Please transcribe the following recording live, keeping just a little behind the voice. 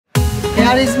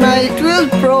Here is my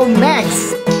 12 Pro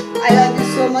Max. I love you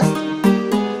so much.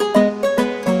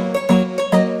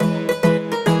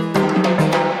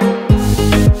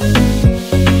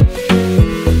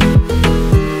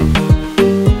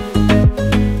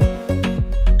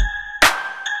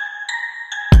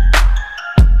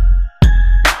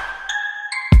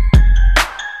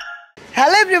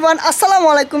 Hello everyone,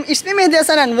 Assalamualaikum. It's me Mehedi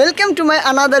Hassan and welcome to my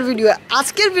another video.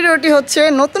 আজকের ভিডিওটি হচ্ছে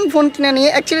নতুন phone কিনে নিয়ে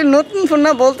actually নতুন phone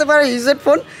না বলতে পারো ইউজড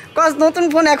ফোন কজ নতুন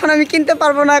ফোন এখন আমি কিনতে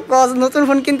পারবো না কজ নতুন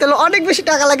ফোন কিনতে হলে অনেক বেশি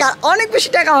টাকা লাগে আর অনেক বেশি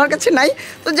টাকা আমার কাছে নাই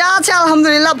তো যা আছে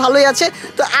আলহামদুলিল্লাহ ভালোই আছে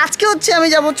তো আজকে হচ্ছে আমি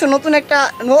যাবো হচ্ছে নতুন একটা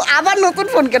আবার নতুন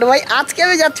ফোন কেন ভাই আজকে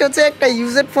আমি যাচ্ছি হচ্ছে একটা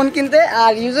ইউজড ফোন কিনতে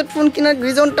আর ইউজড ফোন কেনার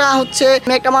রিজনটা হচ্ছে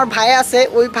একটা আমার ভাই আছে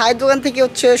ওই ভাইয়ের দোকান থেকে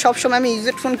হচ্ছে সবসময় আমি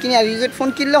ইউজড ফোন কিনি আর ইউজড ফোন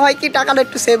কিনলে হয় কি টাকাটা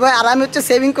একটু সেভ হয় আর আমি হচ্ছে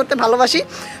সেভিং করতে ভালোবাসি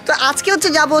তো আজকে হচ্ছে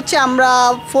যাবো হচ্ছে আমরা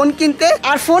ফোন কিনতে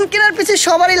আর ফোন কেনার পিছনে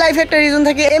সবারই লাইফে একটা রিজন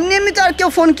থাকে এমনি তো আর কেউ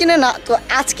ফোন কিনে না তো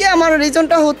আজকে আমার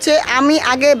রিজনটা হচ্ছে আমি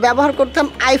আগে ব্যবহার করতাম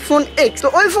iPhone X তো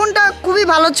ওই ফোনটা খুবই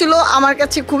ভালো ছিল আমার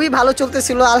কাছে খুবই ভালো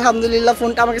চলতেছিল আলহামদুলিল্লাহ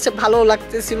ফোনটা আমার কাছে ভালো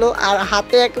লাগতেছিল আর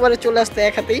হাতে একেবারে চলে আসতে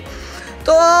এক হাতেই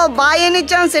তো বাই এনি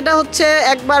চান্স এটা হচ্ছে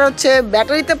একবার হচ্ছে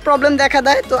ব্যাটারিতে প্রবলেম দেখা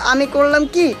দেয় তো আমি করলাম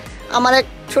কি আমার এক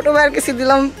ছোট ভাইয়ের কাছে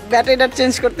দিলাম ব্যাটারিটা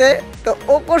চেঞ্জ করতে তো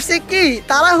ও করছে কি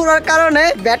তাড়াহুড়ার কারণে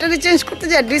ব্যাটারি চেঞ্জ করতে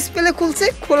যায় ডিসপ্লে খুলছে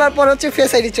খোলার পর হচ্ছে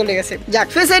ফেস আইডি চলে গেছে যাক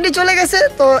ফেস আইডি চলে গেছে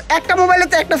তো একটা মোবাইলে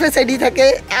তো একটা ফেস আইডি থাকে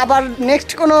আবার নেক্সট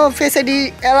কোনো ফেস আইডি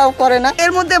অ্যালাউ করে না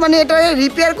এর মধ্যে মানে এটা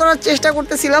রিপেয়ার করার চেষ্টা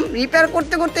করতেছিলাম রিপেয়ার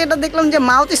করতে করতে এটা দেখলাম যে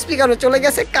মাউথ স্পিকারও চলে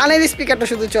গেছে কানের স্পিকারটা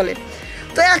শুধু চলে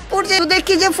তো এক পর্যায়ে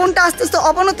দেখি যে ফোনটা আস্তে আস্তে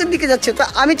অবনতির দিকে যাচ্ছে তো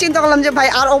আমি চিন্তা করলাম যে ভাই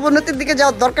আর অবনতির দিকে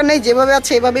যাওয়ার দরকার নেই যেভাবে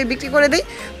আছে এভাবেই বিক্রি করে দিই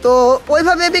তো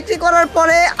ওইভাবে বিক্রি করার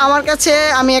পরে আমার কাছে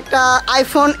আমি একটা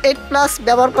iPhone 8 Plus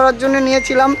ব্যবহার করার জন্য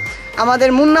নিয়েছিলাম আমাদের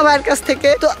মুন্না ভাইয়ের কাছ থেকে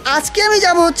তো আজকে আমি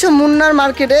যাব হচ্ছে মুন্নার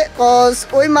মার্কেটে কজ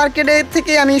ওই মার্কেটে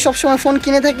থেকে আমি সবসময় ফোন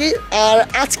কিনে থাকি আর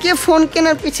আজকে ফোন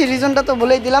কেনার পিছিয়ে রিজনটা তো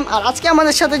বলেই দিলাম আর আজকে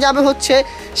আমাদের সাথে যাবে হচ্ছে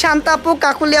শান্তা আপু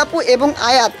কাকুলি আপু এবং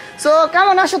আয়াত সো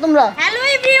কেমন আছো তোমরা হ্যালো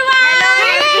এভরিওয়ান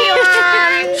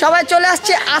সবাই চলে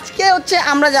আসছে আজকে হচ্ছে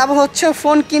আমরা যাব হচ্ছে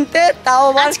ফোন কিনতে তাও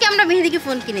আজকে আমরা মেহেদিকে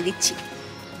ফোন কিনে দিচ্ছি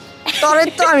তোরে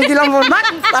তো আমি দিলাম পাট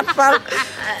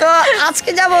তো আজকে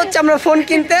যাব হচ্ছে আমরা ফোন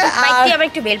কিনতে আর আমরা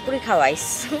একটু বেলপুরি খাওয়াইস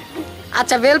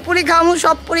আচ্ছা বেলপুরি খামু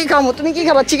সব পুরি খামু তুমি কি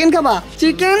খাবা চিকেন খাবা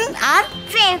চিকেন আর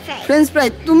ফ্রেঞ্চ ফ্রাই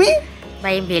তুমি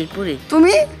ভাই বেলপুরি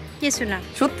তুমি কিছু না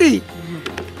সত্যি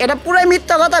এটা পুরাই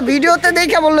মিথ্যা কথা ভিডিওতে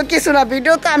দেখে বললো কিছু না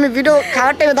ভিডিওতে আমি ভিডিও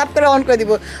খাওয়ার টাইমে দাপ করে অন করে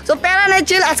দিব সো প্যারা নাই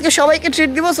চিল আজকে সবাইকে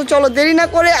ট্রিট দিব সো চলো দেরি না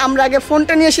করে আমরা আগে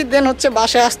ফোনটা নিয়ে আসি দেন হচ্ছে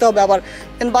বাসায় আসতে হবে আবার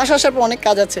দেন বাসায় আসার পর অনেক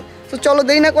কাজ আছে তো চলো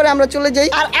দেরি না করে আমরা চলে যাই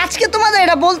আর আজকে তোমাদের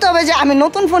এটা বলতে হবে যে আমি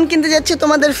নতুন ফোন কিনতে যাচ্ছি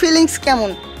তোমাদের ফিলিংস কেমন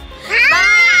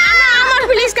আমার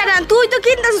ফিলিংস কেন তুই তো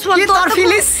কিনতাছিস ফোন তোর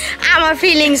ফিলিংস আমার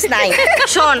ফিলিংস নাই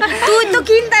শোন তুই তো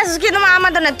কিনতাছিস কিন্তু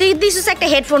আমাদের না তুই দিছিস একটা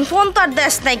হেডফোন ফোন তো আর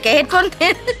দেস নাই কে হেডফোন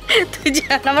তুই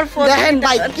জান আমার ফোন দেখেন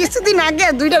ভাই কিছুদিন আগে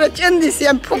দুইটা চেন দিছি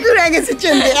আমি ফকির হয়ে গেছি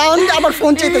চেন দিয়ে এখন আবার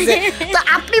ফোন চাইতেছে তো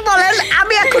আপনি বলেন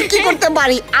আমি এখন কি করতে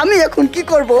পারি আমি এখন কি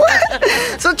করব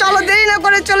সো চলো দেরি না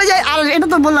করে চলে যাই আর এটা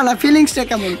তো বললা না ফিলিংসটা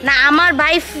কেমন না আমার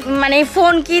ভাই মানে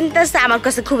ফোন কিনতেছে আমার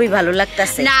কাছে খুবই ভালো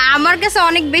লাগতেছে না আমার কাছে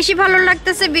অনেক বেশি ভালো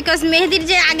লাগতেছে বিকজ মেহেদির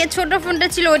যে আগে ছোট ফোনটা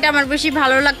ছিল ওইটা আমার বেশি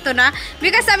ভালো লাগতো না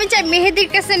বিকজ আমি চাই মেহেদির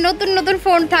কাছে নতুন নতুন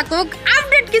ফোন থাকুক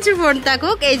আপডেট কিছু ফোন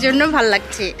থাকুক এই জন্য ভালো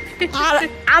লাগছে আর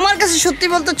আমার কাছে সত্যি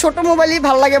বলতে ছোট মোবাইলই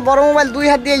ভালো লাগে বড় মোবাইল দুই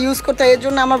হাত দিয়ে ইউজ করতে হয় এর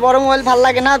জন্য আমার বড় মোবাইল ভালো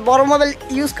লাগে না বড় মোবাইল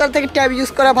ইউজ করা থেকে ট্যাব ইউজ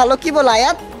করা ভালো কি বল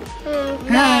আয়াত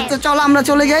হ্যাঁ তো চলো আমরা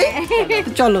চলে যাই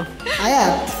চলো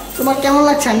আয়াত তোমার কেমন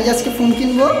লাগছে আমি আজকে ফোন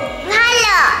কিনবো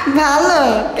ভালো ভালো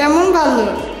কেমন ভালো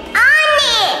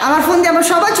আমার ফোন দিয়ে আমরা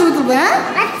সবাই ছবি তুলবো হ্যাঁ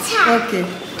আচ্ছা ওকে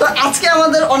তো আজকে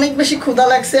আমাদের অনেক বেশি ক্ষুধা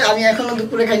লাগছে আমি এখনো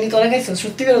দুপুরে খাইনি তোরা খাইছো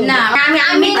সত্যি করে না আমি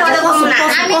আমি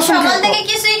সকাল থেকে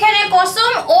কিছু এখানে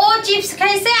কসম ও চিপস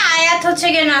খাইছে আয়াত হচ্ছে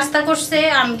গিয়ে নাস্তা করছে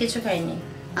আমি কিছু খাইনি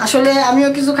আসলে আমিও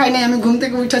কিছু খাই নাই আমি ঘুম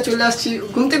থেকে উঠে চলে আসছি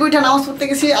ঘুম থেকে উঠে নামাজ পড়তে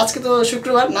গেছি আজকে তো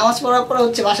শুক্রবার নামাজ পড়ার পরে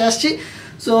হচ্ছে বাসায় আসছি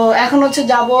সো এখন হচ্ছে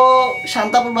যাবো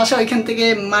শান্তাপুর বাসা ওইখান থেকে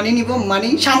মানি নিব মানি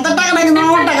শান্তার টাকা না কিন্তু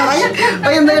আমার টাকা ভাই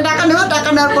ওইখান থেকে টাকা নেবো টাকা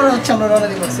নেওয়ার পরে হচ্ছে আমরা রওনা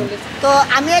দিব তো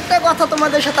আমি একটা কথা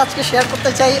তোমাদের সাথে আজকে শেয়ার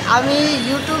করতে চাই আমি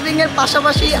ইউটিউবিংয়ের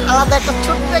পাশাপাশি আলাদা একটা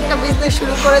ছোট্ট একটা বিজনেস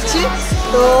শুরু করেছি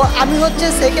তো আমি হচ্ছে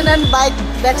সেকেন্ড হ্যান্ড বাইক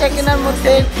বেচা কেনার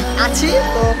মধ্যে আছি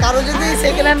তো কারো যদি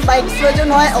সেকেন্ড হ্যান্ড বাইক প্রয়োজন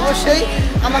হয় অবশ্যই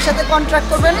আমার সাথে কন্ট্যাক্ট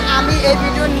করবেন আমি এই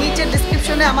ভিডিওর নিচে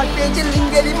ডিসক্রিপশনে আমার পেজের লিঙ্ক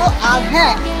দিয়ে দিব আর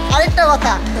হ্যাঁ আরেকটা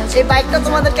কথা এই বাইকটা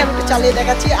তোমাদেরকে আমি একটু চালিয়ে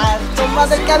দেখাচ্ছি আর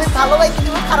তোমাদেরকে আমি ভালো বাইক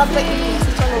দিব খারাপ বাইক দিব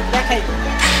চলো দেখাই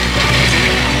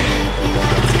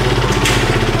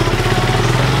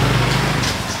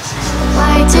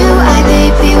Why do I,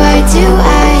 baby, why do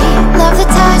I love the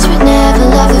touch but never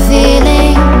love the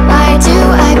feeling? Why do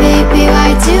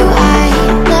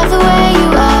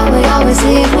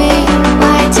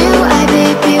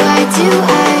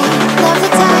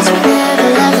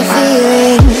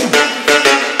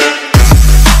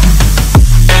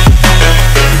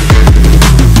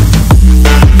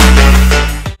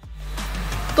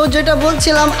তো যেটা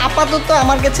বলছিলাম, আপাতত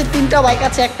আমার কাছে 3টা বাইক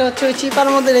আছে। একটা হচ্ছে ওই চিপার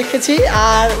মধ্যে রেখেছি,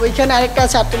 আর ওইখানে আরেকটা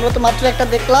আছে। আর তোমরা তো মাত্র একটা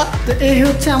দেখলা। তো এই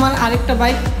হচ্ছে আমার আরেকটা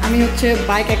বাইক। আমি হচ্ছে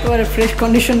বাইক একেবারে ফ্রেশ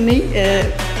কন্ডিশন নেই,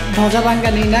 ভজা ভাঙ্গা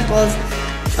নিই না, কজ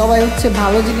সবাই হচ্ছে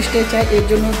ভালো জিনিসটাই চায়। এর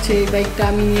জন্য হচ্ছে এই বাইকটা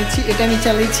আমি নিয়েছি, এটা আমি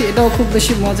চালিয়েছি, এটাও খুব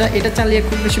বেশি মজা, এটা চালিয়ে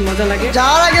খুব বেশি মজা লাগে।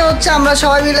 যাওয়ার আগে হচ্ছে আমরা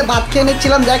সবাই মিলে ভাত খেয়ে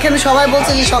নিচ্ছিলাম। দেখেন সবাই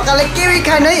বলছে যে সকালে কেউই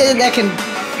খায় নাই, এই দেখেন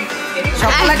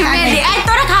সকালে খায় নাই।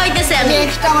 তোরা খাওয়াইতেছে আমি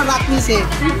এক্সট্রা আমার ভাত নিছে।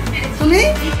 তুমি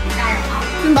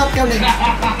ভাত খাবে,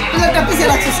 তুমি একটা পিছিয়ে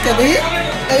রাখছিস কে দেখি।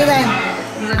 এই যে দেখেন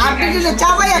আপনি যদি চা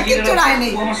পাই আর কিচ্ছু রাখে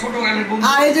নেই।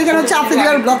 আর এই যেখানে হচ্ছে আপনি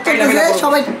দিবার ব্লগ চলতেছে,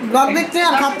 সবাই ব্লগ দেখছে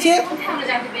আর খাচ্ছে।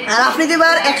 আর আপনি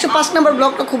দিবার 105 নম্বর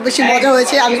ব্লগটা খুব বেশি মজা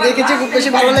হয়েছে, আমি দেখেছি, খুব বেশি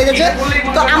ভালো লেগেছে।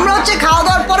 তো আমরা হচ্ছে খাওয়া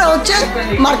দাওয়ার পরে হচ্ছে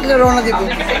মার্কেটে রওনা দিব।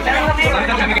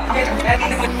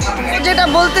 যেটা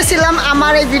বলতেছিলাম,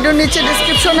 আমার এই ভিডিওর নিচে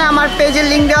ডিসক্রিপশনে আমার পেজের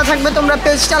লিঙ্ক দেওয়া থাকবে, তোমরা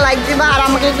পেজটা লাইক দিবা আর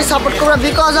আমাকে একটু সাপোর্ট করবা,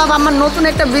 বিকজ অফ আমার নতুন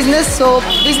একটা বিজনেস। সো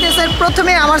বিজনেসের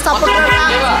প্রথমে আমার সাপোর্ট করবা,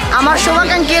 আমার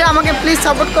শুভাকাঙ্ক্ষীরা আমাকে প্লিজ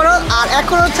সাপোর্ট করো। আর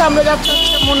এখন হচ্ছে আমরা যাচ্ছি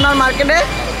হচ্ছে মুন্নার মার্কেটে।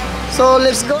 So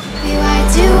let's go. Why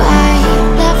do I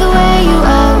love the way you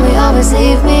always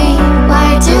leave me?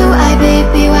 Why do I,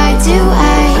 baby, why do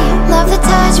I love the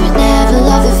touch but never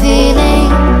love the feeling?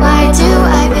 Why do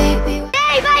I, baby?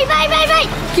 Hey, bye.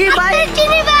 কি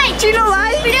ভাই? চিনো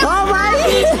ভাই? ও ভাই,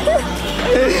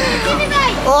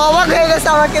 ও অবাক হয়ে গেছে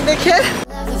আমাকে দেখে।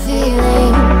 Love the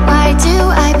feeling. Why do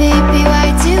I, baby, why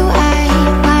do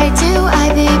I,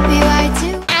 baby, why do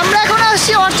আমরা এখন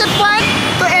আসছি অর্চার্ড পয়েন্ট।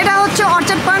 তো এটা হচ্ছে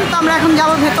অর্চার্ড পয়েন্ট। তো আমরা এখন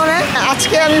যাবো ভেতরে।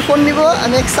 আজকে আমি ফোন নিব,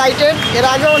 আমি এক্সাইটেড। এর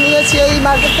আগেও নিয়েছি এই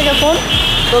মার্কেট থেকে ফোন।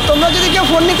 তো তোমরা যদি কেউ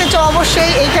ফোন নিতে চাও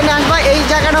অবশ্যই এইখানে আসবা। এই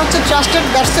জায়গাটা হচ্ছে ট্রাস্টেড,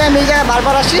 দ্যাটস আমি এই জায়গায়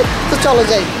বারবার আসি। তো চলো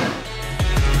যাই।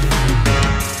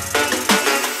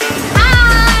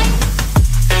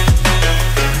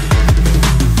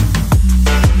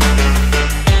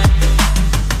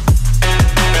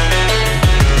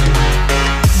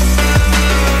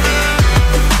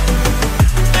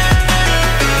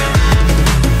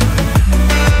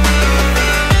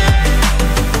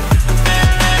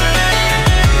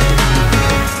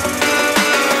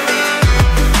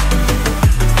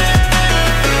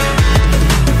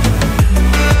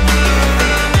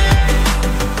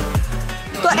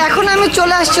 এখন আমি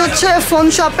চলে আসছি হচ্ছে ফোন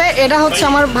শপে। এটা হচ্ছে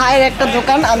আমার ভাইয়ের একটা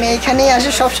দোকান, আমি এখানেই আসি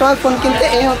সবসময় ফোন কিনতে।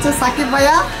 এই হচ্ছে সাকিব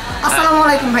ভাইয়া।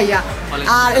 আসসালামুয়ালাইকুম ভাইয়া।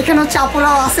 আর এখানে হচ্ছে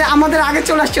আপুরাও আছে, আমাদের আগে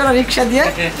চলে আসছে ওরা রিক্সা দিয়ে।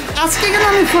 আজকে কিন্তু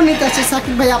আমি ফোন নিতে আসছি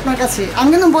সাকিব ভাই আপনার কাছে। আমি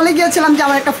কিন্তু বলে গিয়েছিলাম যে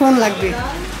আমার একটা ফোন লাগবে,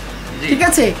 ঠিক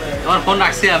আছে? আমার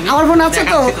ফোন আছে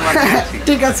তো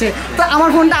ঠিক আছে। তো আমার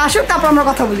ফোনটা আসুক, তারপর আমরা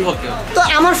কথা বলি। তো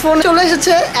আমার ফোন চলে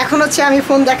এসেছে, এখন হচ্ছে আমি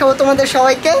ফোন দেখাবো তোমাদের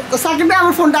সবাইকে। তো সাকিব ভাই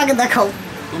আমার ফোনটা আগে দেখাও।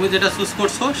 তুমি যেটা চুজ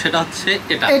করছো সেটা হচ্ছে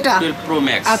এটা 12 Pro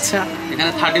Max। আচ্ছা,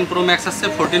 এখানে 13 Pro Max আছে,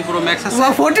 14 Pro Max আছে।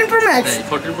 14 Pro Max,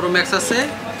 14 Pro Max আছে,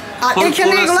 আর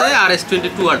এখানে এগুলো আছে আর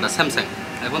S22 আরটা স্যামসাং।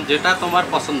 এখন যেটা তোমার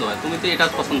পছন্দ হয়, তুমি তো এটা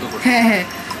পছন্দ করছো। হ্যাঁ,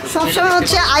 সবসময়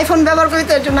হচ্ছে আইফোন ব্যবহার করি,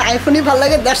 তো এর জন্য আইফোনই ভালো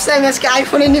লাগে। দ্যাটস আমি আজকে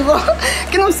আইফোনই নিব।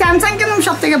 কিন্তু স্যামসাং কিন্তু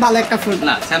সবথেকে ভালো একটা ফোন।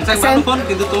 না, স্যামসাং ভালো ফোন,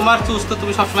 কিন্তু তোমার চুজ তো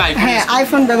তুমি সবসময় আইফোন। হ্যাঁ,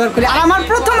 আইফোন ব্যবহার করি। আর আমার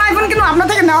প্রথম আইফোন কিন্তু আপনার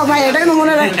থেকে নেওয়া ভাই, এটা কিন্তু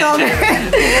মনে রাখতে হবে।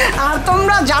 আর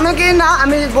তোমরা জানো কি না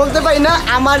আমি বলতে পারি না,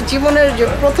 আমার জীবনের যে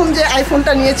প্রথম যে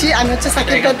আইফোনটা নিয়েছি আমি হচ্ছে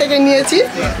সাকিব ভাই থেকে নিয়েছি।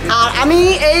 আর আমি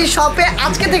এই শপে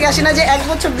আজকে থেকে আসি না যে 1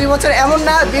 বছর 2 বছর, এমন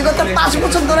না, বিগত 5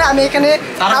 বছর ধরে আমি এখানে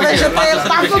তাদের সাথে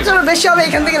 5 বছরের বেশি হবে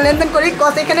এখান থেকে লেনদেন করি।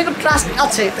 কত এখানে একটু ট্রাস্ট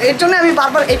আছে, তো এর জন্য আমি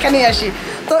বারবার এখানেই আসি।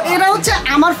 তো এটা হচ্ছে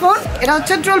আমার ফোন, এটা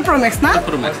হচ্ছে 12 Pro Max না?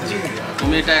 Pro Max।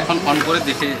 তুমি এটা এখন অন করে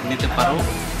দেখে নিতে পারো।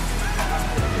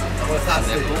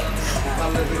 দেখো,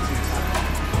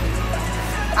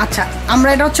 আচ্ছা, আমরা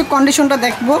এটা হচ্ছে কন্ডিশনটা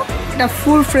দেখবো। এটা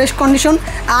ফুল ফ্রেশ কন্ডিশন।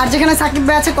 আর যেখানে সাকিব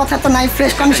ভাই আছে কথা তো নাই,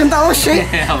 ফ্রেশ কন্ডিশন তো অবশ্যই।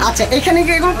 আচ্ছা, এখানে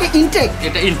কি এগুলো কি ইনটেক?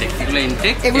 এটা ইনটেক, এগুলো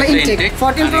ইনটেক, এগুলো ইনটেক।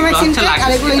 14 Pro Max ইনটেক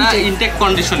আর এগুলো ইনটেক। ইনটেক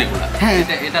কন্ডিশন এগুলো। হ্যাঁ,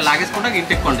 এটা লাগেজ প্রোডাক্ট,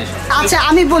 ইনটেক কন্ডিশন। আচ্ছা,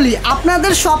 আমি বলি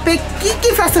আপনাদের শপে কি কি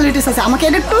ফ্যাসিলিটিস আছে আমাকে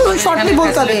এটা একটু শর্টলি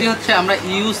বলতে হবে। ফ্যাসিলিটি হচ্ছে আমরা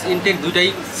ইউজ ইনটেক দুটাই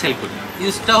সেল করি।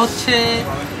 ইউজটা হচ্ছে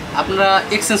আপনারা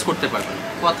এক্সচেঞ্জ করতে পারবেন।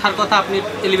 কথার কথা, আপনি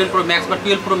 11 Pro Max বা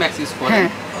 12 Pro Max ইউজ করেন,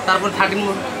 তারপর 13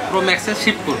 Pro Max এ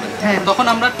শিফট করবেন, তখন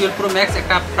আমরা 12 Pro Max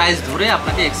একটা প্রাইস ধরে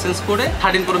আপনাকে এক্সচেঞ্জ করে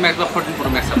 13 Pro Max বা 14 Pro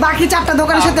Max বাকি 4টা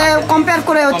দোকানের সাথে কম্পেয়ার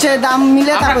করে হচ্ছে দাম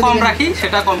মিলে তারপর কম রাখি,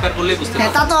 সেটা কম্পেয়ার করলেই বুঝতে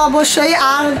পারবেন। তা তো অবশ্যই।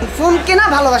 আর ফোন কেনা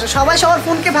ভালোবাসে, সবাই সবার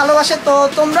ফোনকে ভালোবাসে। তো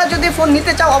তোমরা যদি ফোন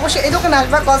নিতে চাও অবশ্যই এই দোকানে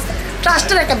আসবা, কজ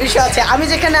ট্রাস্টের একটা বিষয় আছে। আমি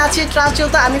যেখানে আছি ট্রাস্ট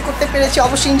যেহেতু আমি করতে পেরেছি,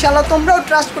 অবশ্যই ইনশাল্লাহ তোমরাও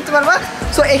ট্রাস্ট করতে পারবা।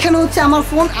 সো এখানে হচ্ছে আমার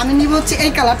ফোন, আমি নিব হচ্ছে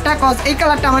এই কালারটা, কজ এই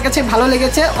কালারটা আমার কাছে ভালো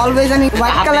লেগেছে। অলওয়েজ আমি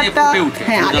হোয়াইট কালারটা,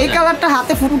 হ্যাঁ আর এই কালারটা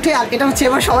হাতে ফুটে, আর এটা হচ্ছে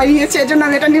এবার সবাই নিয়েছে, এর জন্য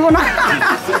আমি এটা নিব না।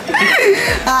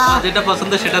 যেটা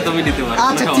পছন্দ সেটা তুমি নিতে পারো।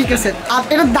 আচ্ছা ঠিক আছে, আর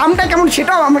এটার দামটা কেমন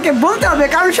সেটাও আমাকে বলতে হবে,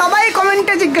 কারণ সবাই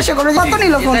কমেন্টে জিজ্ঞাসা করে কত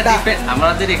নিল ফোনটা।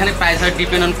 আমাদের এখানে প্রাইস হয়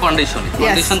ডিপেন্ড অন কন্ডিশন,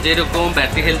 কন্ডিশন যেরকম,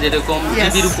 ব্যাটারি হেলথ যেরকম,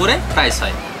 জিবির উপরে প্রাইস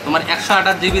হয়। তোমার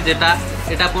 128 জিবি যেটা,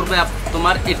 এটা পড়বে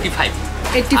তোমার 85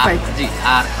 জি,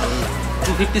 আর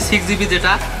 256 জিবি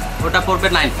যেটা ওটা পড়বে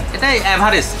 90। এটা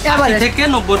এভারেজ থেকে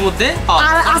 90 এর মধ্যে।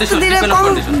 আর আস্তে ধীরে কম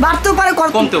বাড়তেও পারে,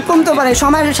 কমতেও পারে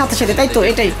সময়ের সাথে সাথে, তাই তো?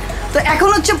 এটাই তো এখন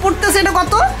হচ্ছে পড়তেছে এটা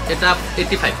কত? এটা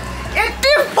 85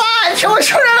 সবাই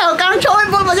শুনে নাও, কারণ সবাই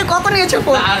বলবো যে কত নিয়েছে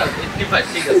ফোন। 85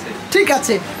 ঠিক আছে, ঠিক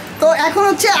আছে। তো এখন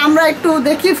হচ্ছে আমরা একটু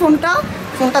দেখি ফোনটা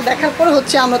দেখার পরে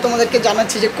হচ্ছে আমরা তোমাদেরকে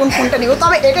জানাচ্ছি যে কোন ফোনটা নিব।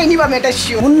 তবে এটাই নিব আমি, এটা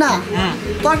শিওর না।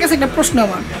 তোর কাছে একটা প্রশ্ন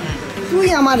আমার, তুই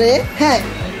আমারে হ্যাঁ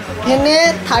এনে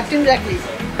 13 রাখলি,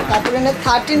 তারপরে এনে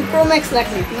 13 প্রো ম্যাক্স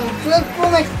রাখলি, 12 প্রো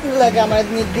ম্যাক্স লাগে আমার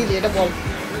দিলি, এটা বল।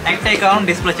 একটাই কারণ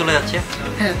ডিসপ্লে চলে যাচ্ছে।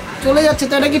 হ্যাঁ চলে যাচ্ছে,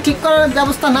 তো এটা কি ঠিক করার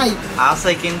ব্যবস্থা নাই?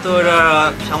 আছে, কিন্তু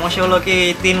সমস্যা হলো কি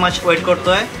 3 মাস ওয়েট করতে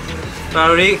হয়,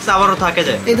 রিস্ক আবারও থাকে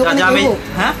যায়। এই দোকানে আমি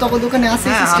হ্যাঁ তখন দোকানে আছে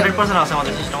হ্যাঁ সিস্টেম? 100% আছে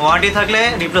আমাদের সিস্টেম, ওয়ারেন্টি থাকলে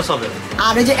রিপ্লেস হবে।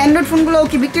 আর এই যে অ্যান্ড্রয়েড ফোনগুলো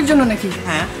কি বিক্রির জন্য নাকি?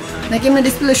 হ্যাঁ, নাকি এমনি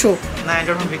ডিসপ্লে শো? না,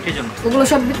 অ্যান্ড্রয়েড ফোন বিক্রির জন্য। ওগুলো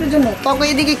সব বিক্রির জন্য। তখন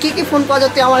এইদিকে কি ফোন পাওয়া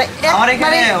যাচ্ছে আমার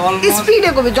এখানে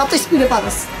স্পিডে কবে, যত স্পিডে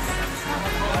পাবো।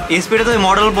 স্পিডে তো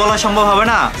মডেল বলা সম্ভব হবে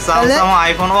না। স্যামসাং,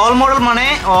 আইফোন, অল মডেল, মানে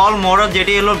অল মডেল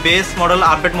যেটি হলো বেস মডেল,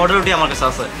 আপডেট মডেল, ওটি আমার কাছে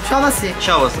আছে, সব আছে।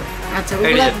 সব আছে। আচ্ছা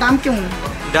ওগুলোর দাম কেমন?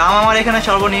 দাম আমার এখানে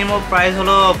সর্বনিম্ন প্রাইস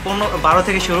হলো 12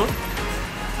 থেকে শুরু।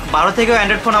 12 থেকেও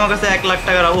অ্যান্ড্রয়েড ফোন আমার কাছে 1 লাখ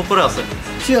টাকার উপরে আছে।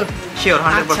 শিওর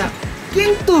 100%।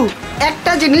 কিন্তু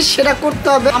একটা জিনিস সেটা করতে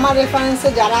হবে, আমার রেফারেন্সে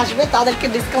যারা আসবে তাদেরকে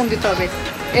ডিসকাউন্ট দিতে হবে।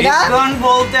 এটা ডিসকাউন্ট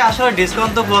বলতে আসলে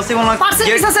ডিসকাউন্ট তো পসিবল না,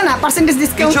 পার্সেন্টেজ আছে না, পার্সেন্টেজ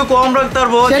ডিসকাউন্ট কিছু কম রাখতে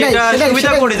পারবো, যেটা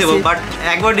সুবিধা করে দেব। সেটাই। বাট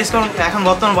একবার ডিসকাউন্ট, এখন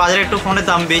বর্তমান বাজারে একটু ফোনের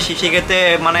দাম বেশি, সেক্ষেত্রে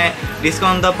মানে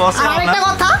ডিসকাউন্ট দেওয়া পসিবল আর না। একটা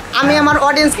কথা, আমি আমার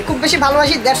অডিয়েন্সকে খুব বেশি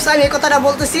ভালোবাসি, দ্যাটস ওয়াই এই কথাটা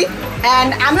বলতেছি। অ্যান্ড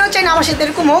আমিও চাই না আমার সাথে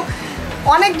এরকম হোক।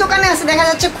 অনেক দোকানে আছে দেখা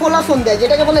যাচ্ছে খোলা ফোন দেয়,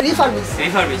 যেটাকে বলে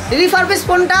রিফারবিশ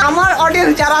ফোনটা আমার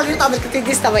অডিয়েন্স যারা আসবে তাদেরকে তুই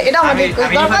দিতে হবে। এটা আমাদের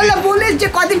দরকার হলে বলিস যে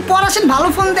কদিন পর আসেন, ভালো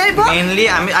ফোন দেব মেইনলি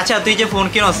আমি। আচ্ছা তুই যে ফোন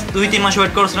কিনস 2-3 মাস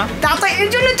ওয়েট করছ না? তা তো এর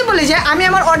জন্যই তো বলি যে আমি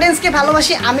আমার অডিয়েন্সকে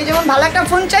ভালোবাসি। আমি যেমন ভালো একটা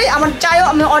ফোন চাই, আমার চাইও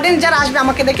আমি অডিয়েন্স যারা আসবে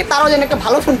আমাকে দেখে তারাও যেন একটা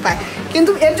ভালো ফোন পায়।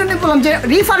 কিন্তু এর জন্যই বললাম যে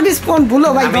রিফারবিশ ফোন ভুলো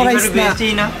ভাই, ধরাইস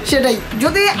না। সেটাই,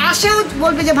 যদি আসেও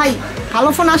বলবে যে ভাই ভালো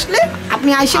ফোন আসলে আপনি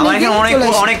আইসে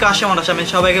অনেক কাস্টমার আছে, আমি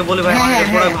সবাইকে বলি ভাই আমাদের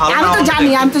প্রোডাক্ট ভালো না।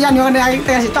 আমি তো জানি অনেক আগে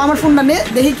থেকে আসি। তো আমার ফোনটা নিয়ে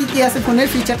দেখি কি আছে ফোনের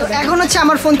ফিচারটা। এখন হচ্ছে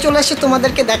আমার ফোন চলে এসে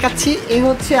তোমাদেরকে দেখাচ্ছি। এই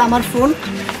হচ্ছে আমার phone,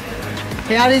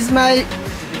 hair is my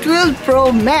 12 pro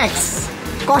max,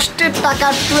 কষ্টের টাকা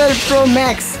 12 প্রো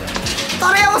ম্যাক্স।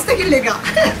 তার এই অবস্থা কি লেখা?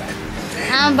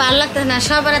 আমার ভালো লাগতো না,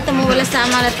 সবার হাতে মোবাইল আছে,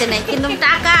 আমার হাতে নাই, কিন্তু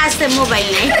টাকা আছে, মোবাইল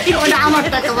নেই। ওটা আমার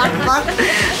টাকা।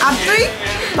 আর তুই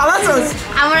ভালো আছিস?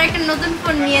 আমার একটা নতুন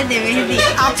ফোন নিয়ে দে মেহেদি।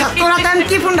 আচ্ছা তোরা তেমন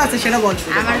কি ফোনটা আছে সেটা বল।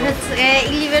 আমার হচ্ছে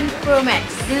 11 প্রো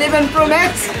ম্যাক্স। 11 pro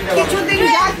max.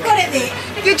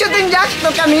 কিছুদিন যাক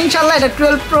তোকে আমি ইনশাল্লাহ এটা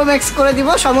 12 প্রো ম্যাক্স করে দিব,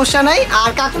 সমস্যা নাই। আর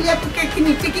কাকুলিয়া তোকে কি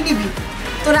নিবি?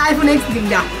 তোর আইফোন X দিন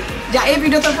যা এই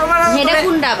ভিডিও তোর প্রমাণ আছে। এটা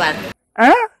কোনটা আবার?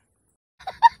 হ্যাঁ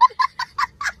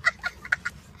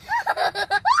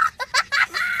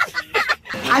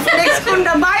আইফোন X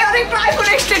কোনটা ভাই? অনেক আইফোন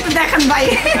X টা একটু দেখান ভাই।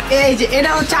 এই যে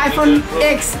এটা হচ্ছে আইফোন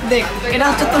X, দেখ এটা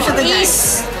হচ্ছে তোর সাথে ইস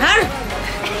হার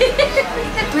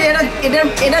তুই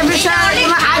এটার বিষয়ে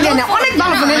আগে না, অনেক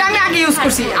ভালো ফোন। এটা আমি আগে ইউজ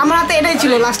করছি, আমার হাতে এটাই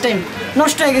ছিল লাস্ট টাইম,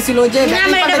 নষ্ট হয়ে গেছিল। যে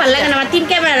আমার এটা ভালো লাগে না, আমার 3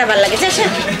 ক্যামেরা ভালো লাগে।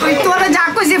 তুই তোরা যা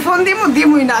কইছিস ফোন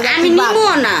দিমুই না, আমি নিবো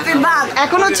না। তুই বাদ।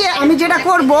 এখন হচ্ছে আমি যেটা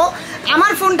করব,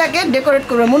 আমার ফোনটাকে ডেকোরেট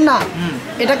করবো মুন্না,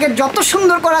 এটাকে যত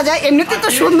সুন্দর করা যায়, এমনিতে তো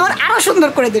সুন্দর, আরো সুন্দর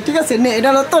করে দে, ঠিক আছে? নে, এটা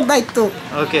হলো তোর দায়িত্ব।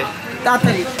 ওকে,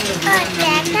 তাড়াতাড়ি।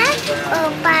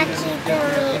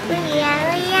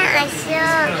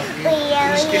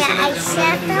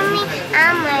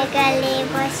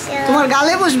 তোমার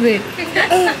গালে বসবে?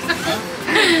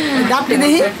 দাঁতটি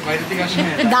দেখি,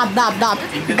 দাঁত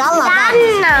গাল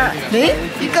না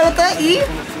কি করে তো ই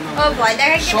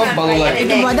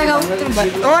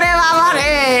ওরে বাবা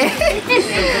রে,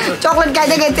 চকলেট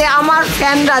খাইতে খাইতে আমার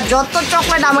ফ্যানরা যত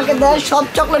চকলেট আমাকে দেয় সব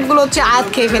চকলেট গুলো হচ্ছে আয়াত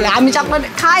খেয়ে ফেলে। আমি চকলেট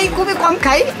খাই, খুবই কম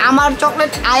খাই। আমার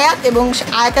চকলেট আয়াত এবং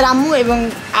আয়াতের আম্মু এবং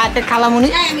আয়াতের খালামুনি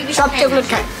সব চকলেট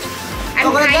খায়।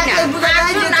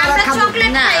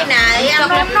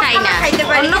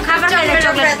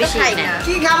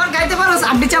 কি খাবার খাইতে পারো?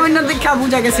 আড্ডি চাউমিন দেখা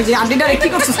বুঝা গেছে যে আড্ডিটা কি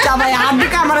করছিস? চাবাই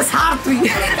আড্ডিকে আমার সার তুই।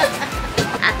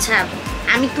 আচ্ছা আচ্ছা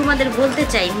আমি তোমাদের বলতে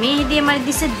চাই মেহেদি আমার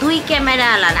দিছে 2 ক্যামেরা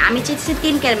আলাদা, আমি চাইছি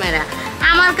 3 ক্যামেরা।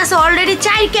 আমার কাছে অলরেডি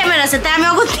 4 ক্যামেরা আছে, তাই আমি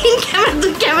ওকে 3 ক্যামেরা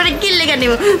 2 ক্যামেরা কি লেগে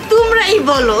নেব তোমরাই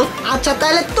বলো। আচ্ছা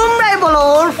তাহলে তোমরাই বলো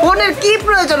ওর ফোনের কি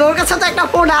প্রয়োজন, ওর কাছে তো একটা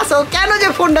ফোন আছে, ও কেন যে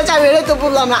ফোনটা চাইবে এটাই তো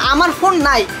বললাম না। আমার ফোন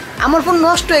নাই, আমার ফোন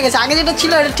নষ্ট হয়ে গেছে, আগে যেটা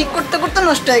ছিল এটা ঠিক করতে করতে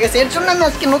নষ্ট হয়ে গেছে, এর জন্য আমি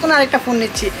আজকে নতুন আরেকটা ফোন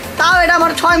নিচ্ছি, তাও এটা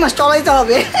আমার 6 মাস চলাইতে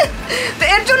হবে। তো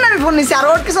এর জন্য আমি ফোন নিচ্ছি, আর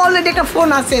ওর কাছে অলরেডি একটা ফোন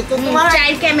আছে। তো তোমার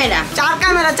 4 ক্যামেরা 4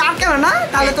 ক্যামেরা না,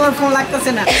 তাহলে তোমার ফোন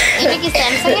লাগতেছে না। এটা কি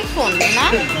স্যামসাং এর ফোন না?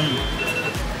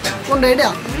 কোনটা এটা?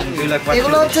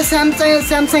 এগুলো হচ্ছে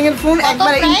স্যামসাং এর ফোন,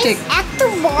 একবার ইনটেক। এত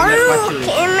বড়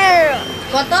ক্যামেরা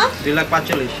কত?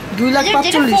 2,45,000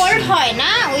 যেটা ফোল্ড হয়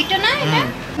না ওইটা না, এটা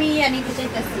আমি নিতে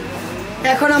চাইতাছি।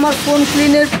 এখন আমার ফোন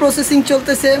ক্লিনের প্রসেসিং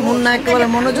চলতেছে, মুন্না একেবারে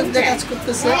মনোযোগ দিয়ে কাজ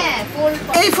করতেছে। হ্যাঁ ফোল্ড।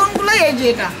 এই ফোনগুলোই এই যে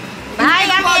এটা ভাই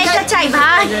আমি এটা চাই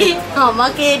ভাই,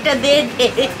 আমাকে এটা দে দে।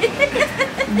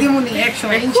 দিমুনি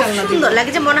 100 ইনশাআল্লাহ। সুন্দর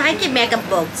লাগে, যে মনে হয় কি মেকআপ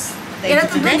বক্স। এটা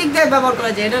তো দুই দিক দিয়ে ব্যবহার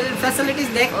করা যায়, এটার ফ্যাসিলিটিস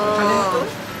দেখ ভালো মতো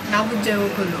না বুঝছে ও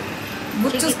হলো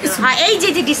বুঝছস কিছু। হ্যাঁ এই যে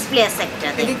যে ডিসপ্লে আছে একটা,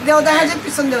 এদিক দিয়েও দেখা যায়,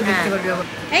 পিছন দিয়েও দেখতে পারবি।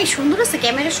 এই সুন্দর আছে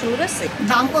ক্যামেরা, সুন্দর আছে।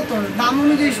 দাম কত? দাম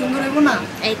অনুযায়ী সুন্দর হবে না?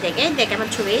 এই দেখ আমার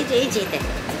ছবি, এই যে দেখ।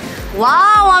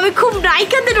 ওয়াও আমি খুব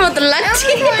নায়িকাদের মতো লাগছে।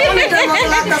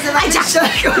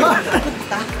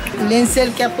 লেন্সের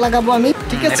ক্যাপ লাগাবো আমি,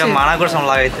 ঠিক আছে? এটা মানা করছিলাম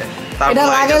লাগাইতে, এটা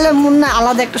লাগাইলে মুন্না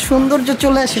আলাদা একটা সৌন্দর্য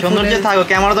চলে আসে। সৌন্দর্য থাকো,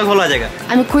 ক্যামেরা তো খোলা জায়গা।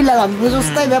 আমি খুইলাম,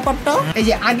 বুঝছাই ব্যাপারটা। এই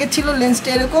যে আগে ছিল লেন্সটা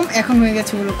এরকম, এখন হয়ে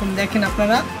গেছে ওরকম, দেখেন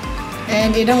আপনারা।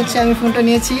 এন্ড এটা হচ্ছে আমি ফোনটা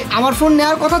নিয়েছি, আমার ফোন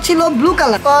নেওয়ার কথা ছিল ব্লু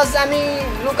কালার, বিকজ আমি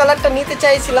ব্লু কালারটা নিতে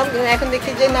চাইছিলাম, এখন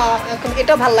দেখি যে না এখন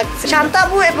এটা ভালো লাগছে। শান্তা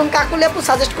আপু এবং কাকুলি আপু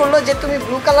সাজেস্ট করলো যে তুমি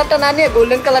ব্লু কালারটা না নিয়ে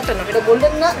গোল্ডেন কালারটা নাও। এটা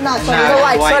গোল্ডেন না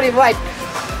সরি হোয়াইট।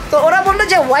 তো ওরা বললো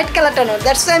যে হোয়াইট কালারটা নাও,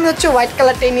 দ্যাটস আমি হচ্ছে হোয়াইট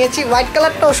কালারটাই নিয়েছি। হোয়াইট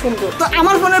কালারটাও সুন্দর। তো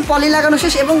আমার ফোনের পলি লাগানো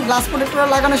শেষ এবং গ্লাস প্রোটেক্টর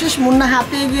লাগানো শেষ, মুন্না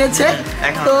হ্যাপি গিয়েছে।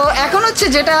 তো এখন হচ্ছে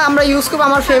যেটা আমরা ইউজ করবো,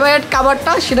 আমার ফেভারিট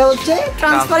কাভারটা, সেটা হচ্ছে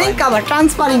ট্রান্সপারিং কাভার।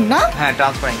 ট্রান্সপারিং না? হ্যাঁ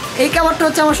ট্রান্সপারেন্ট। এই কাভারটা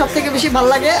হচ্ছে আমার সবথেকে বেশি ভালো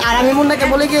লাগে। আর আমি মুন্নাকে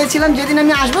বলে গিয়েছিলাম যেদিন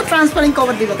আমি আসবো ট্রান্সপারিং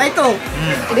কভার দিব, তাই তো?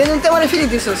 এটা কিন্তু আমার ফ্রি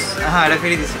দিছস। হ্যাঁ এটা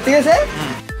ফ্রি দিছি। ঠিক আছে।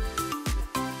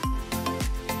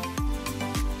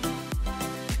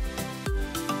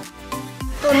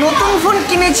 তো নতুন ফোন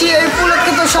কিনেছি, এই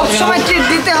উপলক্ষে তো সবসময় ট্রিট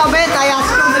দিতে হবে, তাই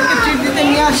আজকে ওদেরকে ট্রিট দিতে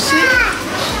নিয়ে আসছি।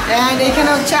 এন্ড এখানে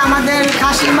হচ্ছে আমাদের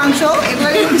খাসির মাংস, এগুলো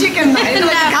চিকেন না,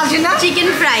 এগুলো খাসি না, চিকেন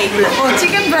ফ্রাই এগুলো। ও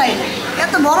চিকেন ফ্রাই।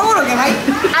 এত বড় বড় কে ভাই?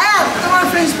 আয়া তোমার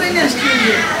ফ্রেঞ্চ ফ্রাই নিয়ে আসছি।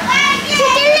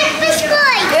 চিকেন লেগ পিস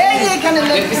কই? এই যে এখানে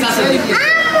লেগ পিস আছে।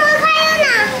 আপু খাইও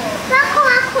না, রাখো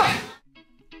রাখো।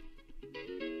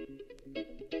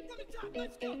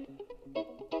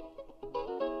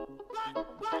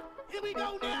 Here we go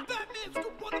now. Batman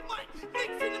scoop on the mic. Mix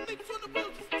in the mix on the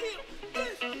wheels of steel.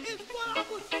 This is what I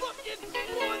was fucking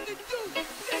born to do.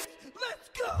 Let's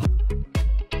go.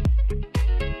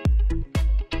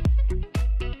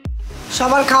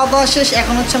 সবার খাওয়া দাওয়া শেষ,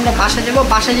 এখন হচ্ছে আমরা বাসায় যাবো।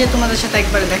 বাসায় যেয়ে তোমাদের সাথে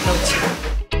একবারে দেখা হচ্ছে।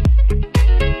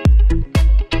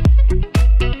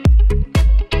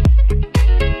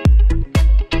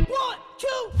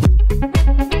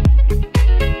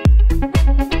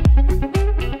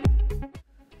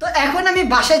 এখন আমি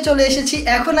বাসায় চলে এসেছি,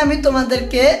 এখন আমি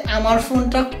তোমাদেরকে আমার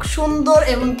ফোনটা সুন্দর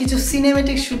এবং কিছু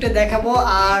সিনেমেটিক শুটে দেখাবো।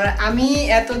 আর আমি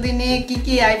এতদিনে কি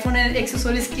কি আইফোনের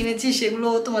অ্যাক্সেসরিজ কিনেছি সেগুলো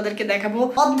তোমাদেরকে দেখাবো।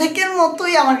 অর্ধেকের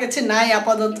মতোই আমার কাছে নাই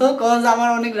আপাতত, কজ আমার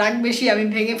অনেক রাগ বেশি, আমি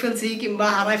ভেঙে ফেলছি কিংবা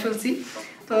হারাই ফেলছি।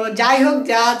 তো যাই হোক,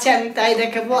 যা আছে আমি তাই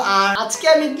দেখাবো। আর আজকে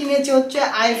আমি কিনেছি হচ্ছে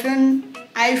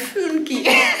আইফোন কি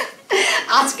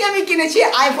আজকে আমি কিনেছি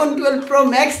iPhone 12 Pro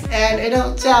Max, অ্যান্ড এটা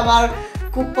হচ্ছে আমার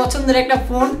খুব পছন্দের একটা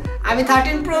ফোন। আমি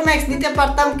 13 Pro Max নিতে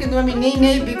পারতাম, কিন্তু আমি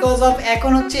নেই বিকজ অফ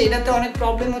এখন হচ্ছে এটাতে অনেক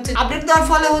প্রবলেম হচ্ছে। আপডেট দেওয়ার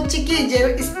ফলে হচ্ছে কি যে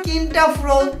স্ক্রিনটা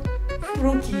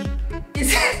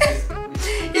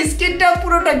স্ক্রিনটা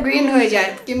পুরোটা গ্রিন হয়ে যায়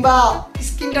কিংবা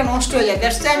স্ক্রিনটা নষ্ট হয়ে যায়,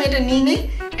 দ্যাটস ওয়াই আমি এটা নেই।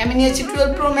 আমি নিয়েছি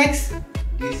 12 Pro Max।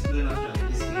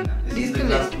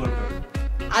 ডিসপ্লে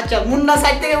আচ্ছা, মুন্না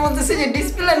সাইড থেকে বলতেছে যে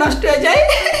ডিসপ্লে নষ্ট হয়ে যায়,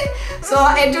 সো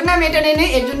এর জন্য আমি এটা নিই,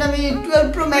 এর জন্য আমি 12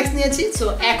 Pro Max নিয়েছি। সো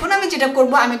এখন আমি যেটা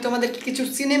করব, আমি তোমাদেরকে কিছু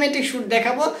সিনেমেটিক শ্যুট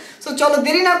দেখাবো। সো চলো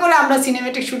দেরি না করে আমরা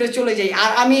সিনেমেটিক শ্যুটে চলে যাই।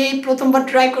 আর আমি এই প্রথমবার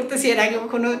ট্রাই করতেছি, এর আগে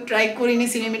কখনো ট্রাই করিনি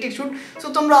সিনেমেটিক শ্যুট। সো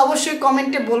তোমরা অবশ্যই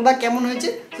কমেন্টে বলবা কেমন হয়েছে।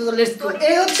 So let's go.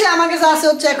 এই হচ্ছে আমার কাছে আছে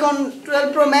হচ্ছে এখন 12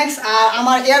 Pro Max, আর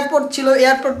আমার এয়ারপড ছিল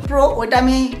এয়ারপড প্রো, ওইটা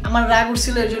আমি আমার রাগ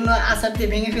উঠছিল এর জন্য আসার দিয়ে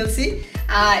ভেঙে ফেলছি।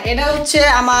 আর এটা হচ্ছে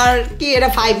আমার কি, এটা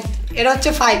 5, এটা হচ্ছে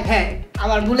 5, হ্যাঁ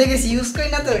আমার ভুলে গেছি, ইউজ করি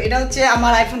না তো। এটা হচ্ছে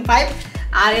আমার iPhone 5,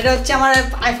 আর এটা হচ্ছে আমার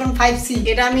iPhone 5C।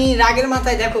 এটা আমি রাগের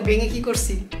মাথায় দেখো ভেঙে কি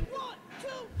করছি।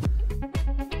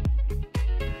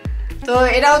 তো তো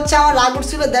এটা হচ্ছে আমার রাগ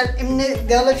উঠছিল, এমনি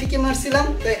দেওয়ালে ফিকে মারছিলাম,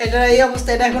 তো এটা এই অবস্থা।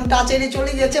 এটা এখন টাচ এরিয়ে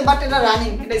চলে গেছে, বাট এটা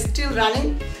রানিং, এটা স্টিল রানিং।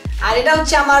 আর এটা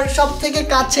হচ্ছে আমার সব থেকে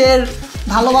কাছের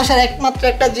ভালোবাসার একমাত্র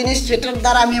একটা জিনিস, যেটার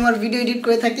দ্বারা আমি আমার ভিডিও এডিট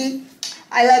করে থাকি।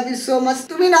 I love you so much.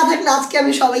 তুমি না থাকলে আজকে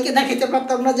আমি সবাইকে দেখাতে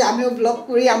পারতাম না যে আমিও ব্লগ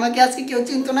করি, আমাকে আজকে কেউ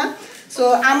চিনতো না। সো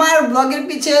আমার ব্লগের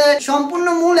পিছে সম্পূর্ণ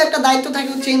মূল একটা দায়িত্ব থাকে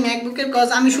হচ্ছে এই ম্যাকবুকের, কজ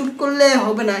আমি শ্যুট করলে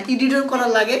হবে না, এডিটও করা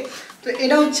লাগে। তো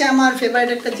এটা হচ্ছে আমার ফেভারিট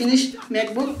একটা জিনিস,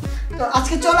 ম্যাকবুক। তো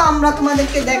আজকে চলো আমরা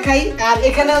তোমাদেরকে দেখাই। আর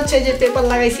এখানে হচ্ছে যে পেপার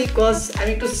লাগাইছি, কজ আমি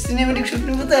একটু সিনেমেটিক শ্যুট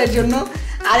নেবো তো এর জন্য।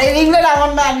 আর এই রিংটা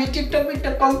আমার না, আমি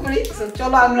টিকটক কম করি। তো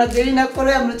চলো আমরা দেরি না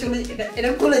করে আমরা চলে এটা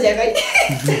খুলে জায়গায়।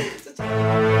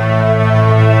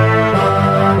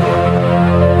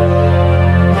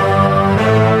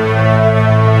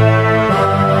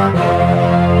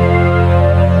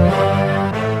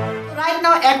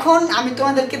 এখন আমি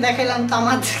তোমাদেরকে দেখাইলাম তো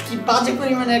আমার কি বাজে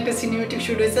পরিমাণে একটা সিনেমেটিক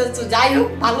শুট হয়েছে। তো যাই হোক,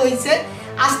 ভালো হয়েছে।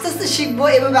 আস্তে আস্তে শিখবো,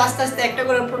 এভাবে আস্তে আস্তে একটা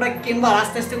করে প্রোডাক্ট কিনবো আর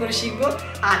আস্তে আস্তে করে শিখবো।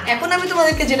 আর এখন আমি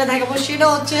তোমাদেরকে যেটা দেখাবো সেটা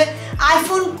হচ্ছে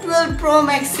iPhone 12 Pro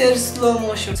Max এর স্লো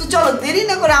মোশন। তো চলো দেরি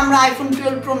না করে আমরা iPhone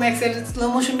 12 Pro Max এর স্লো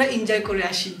মোশনটা এনজয় করে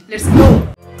আসি। Let's go.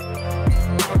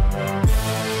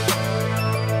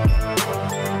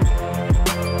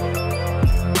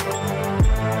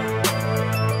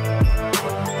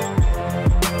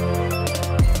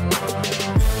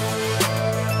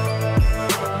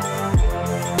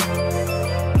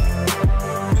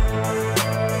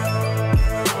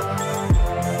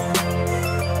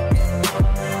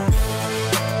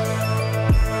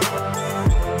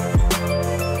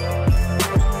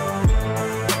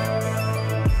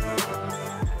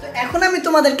 এখন আমি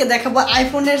তোমাদেরকে দেখাবো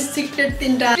আইফোনের সিক্রেট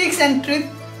 3টা ট্রিক্স এন্ড ট্রিপ।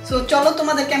 সো চলো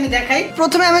তোমাদেরকে আমি দেখাই।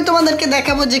 প্রথমে আমি তোমাদেরকে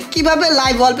দেখাবো যে কিভাবে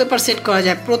লাইভ ওয়ালপেপার সেট করা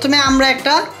যায়। প্রথমে আমরা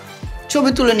একটা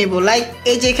ছবি তুলে নিব, লাইক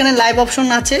এই যে এখানে লাইভ অপশন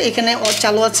আছে, এখানে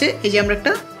চালু আছে, এই যে আমরা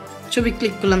একটা ছবি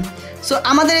ক্লিক করলাম। সো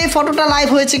আমাদের এই ফটোটা লাইভ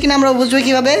হয়েছে কিনা আমরা বুঝবো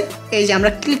কিভাবে, এই যে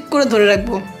আমরা ক্লিক করে ধরে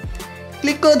রাখবো।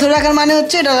 ক্লিক করে ধরে রাখার মানে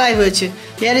হচ্ছে এটা লাইভ হয়েছে।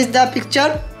 Here is the picture,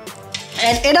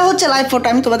 and এটা হচ্ছে লাইভ ফটো।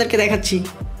 আমি তোমাদেরকে দেখাচ্ছি,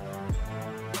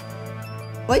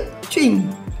 ওই চুইং।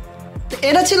 তো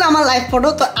এটা ছিল আমার লাইভ ফটো।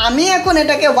 তো আমি এখন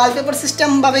এটাকে ওয়ালপেপার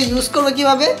সিস্টেমভাবে ইউজ করবো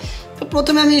কীভাবে। তো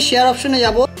প্রথমে আমি শেয়ার অপশনে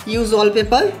যাব, ইউজ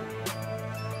ওয়ালপেপার,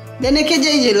 দেন একে যে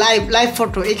এই যে লাইভ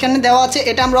ফটো এখানে দেওয়া আছে,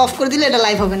 এটা আমরা অফ করে দিলে এটা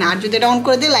লাইভ হবে না, আর যদি এটা অন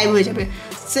করে দিই লাইভ হয়ে যাবে।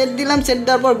 সেট দিলাম, সেট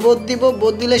দেওয়ার পর বোধ দিব,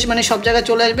 বোধ দিলে মানে সব জায়গায়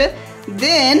চলে আসবে।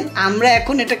 দেন আমরা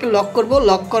এখন এটাকে লক করব,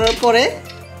 লক করার পরে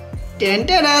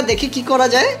টেনটা দেখি কি করা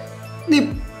যায়।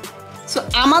 সো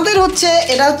আমাদের হচ্ছে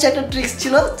এটা হচ্ছে একটা ট্রিক্স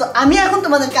ছিল। তো আমি এখন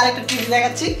তোমাদেরকে আরেকটা ট্রিক্স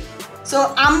দেখাচ্ছি। সো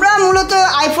আমরা মূলত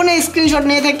আইফোনে স্ক্রিনশট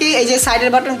নিয়ে থাকি এই যে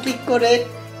সাইডের বাটন ক্লিক করে,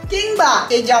 কিংবা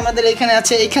এই যে আমাদের এখানে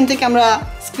আছে এখান থেকে আমরা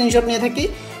স্ক্রিনশট নিয়ে থাকি।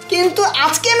 কিন্তু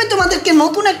আজকে আমি তোমাদেরকে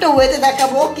নতুন একটা ওয়েতে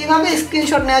দেখাবো কিভাবে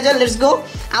স্ক্রিনশট নেওয়া যায়। Let's go.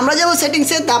 আমরা যাবো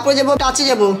সেটিংসে, তারপরে যাবো টাচে,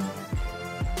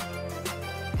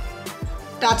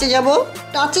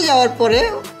 টাচে যাওয়ার পরে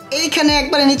এইখানে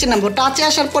একবারে নিচে নামবো। টাচে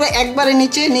আসার পরে একবারে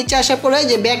নিচে আসার পরে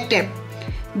যে ব্যাক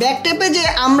ট্যাপে যে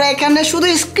আমরা এখানে শুধু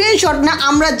স্ক্রিনশট না,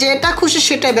 আমরা যেটা খুশি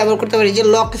সেটাই ব্যবহার করতে পারি, যে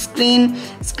লক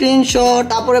স্ক্রিনশট,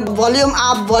 তারপরে ভলিউম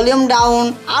আপ, ভলিউম ডাউন,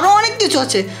 আরও অনেক কিছু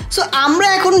আছে। সো আমরা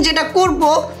এখন যেটা করব,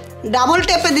 ডাবল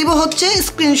ট্যাপে দিব হচ্ছে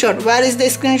screenshot. Where is the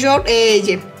screenshot, এই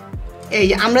যে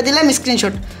আমরা দিলাম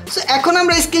স্ক্রিনশট। সো এখন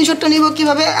আমরা স্ক্রিনশটটা নিব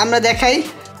কিভাবে আমরা দেখাই।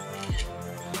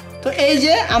 তো এই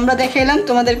যে আমরা দেখাইলাম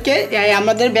তোমাদেরকে,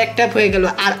 আমাদের ব্যাক ট্যাপ হয়ে গেল।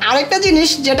 আর আরেকটা জিনিস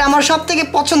যেটা আমার সব থেকে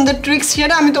পছন্দের ট্রিক্স,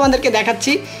 সেটা আমি তোমাদেরকে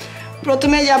দেখাচ্ছি।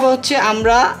 প্রথমে যাব হচ্ছে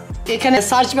আমরা এখানে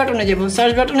সার্চ বাটনে যাব,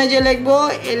 সার্চ বাটনে যে লিখবো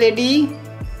LED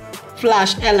ফ্ল্যাশ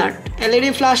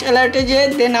অ্যালার্টে যে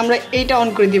দেন আমরা এইটা অন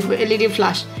করে দিব, LED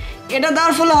ফ্ল্যাশ। এটা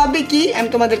দেওয়ার ফলে হবে কি আমি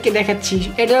তোমাদেরকে দেখাচ্ছি।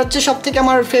 এটা হচ্ছে সব থেকে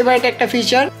আমার ফেভারিট একটা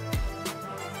ফিচার।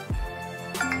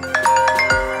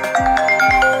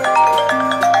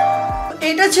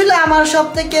 এটা ছিল আমার সব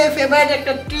থেকে ফেভারিট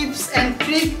একটা টিপস এন্ড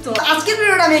ট্রিক। তো আজকের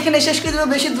ভিডিওটা আমি এখানে শেষ করে দেবো,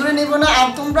 বেশি দূরে নেব না। আর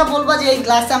তোমরা বলবা যে এই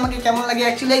গ্লাসটা আমাকে কেমন লাগে।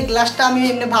 অ্যাকচুয়ালি এই গ্লাসটা আমি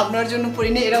এমনি ভাবনার জন্য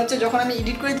পরিনি। এটা হচ্ছে যখন আমি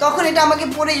এডিট করি তখন এটা আমাকে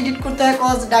পরে এডিট করতে হয়,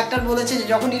 কজ ডাক্তার বলেছে যে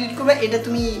যখন এডিট করবে এটা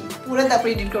তুমি পরে তারপরে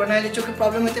এডিট করবে, না হলে চোখে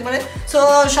প্রবলেম হতে পারে। সো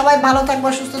সবাই ভালো থাকবা,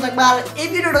 সুস্থ থাকবা। আর এই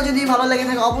ভিডিওটা যদি ভালো লেগে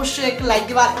থাকে অবশ্যই একটু লাইক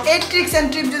দিবা। আর এই ট্রিক্স এন্ড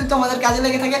ট্রিপ যদি তোমাদের কাজে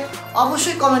লেগে থাকে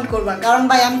অবশ্যই কমেন্ট করবা, কারণ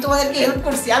ভাই আমি তোমাদেরকে হেল্প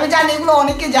করছি। আমি জানি এগুলো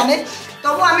অনেকে জানে,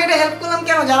 তবু আমি এটা হেল্প করলাম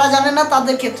কেন, যারা জানে না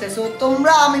তাদের ক্ষেত্রে। সো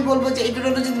তোমরা, আমি বলবো যে এই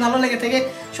ভিডিওটা যদি ভালো লেগে থাকে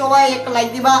সবাই একটা লাইক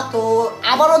দিবা। তো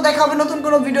আবারও দেখা হবে নতুন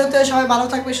কোনো ভিডিওতে। সবাই ভালো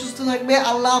থাকবে, সুস্থ থাকবে।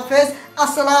 আল্লাহ হাফেজ,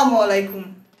 আসসালামু আলাইকুম।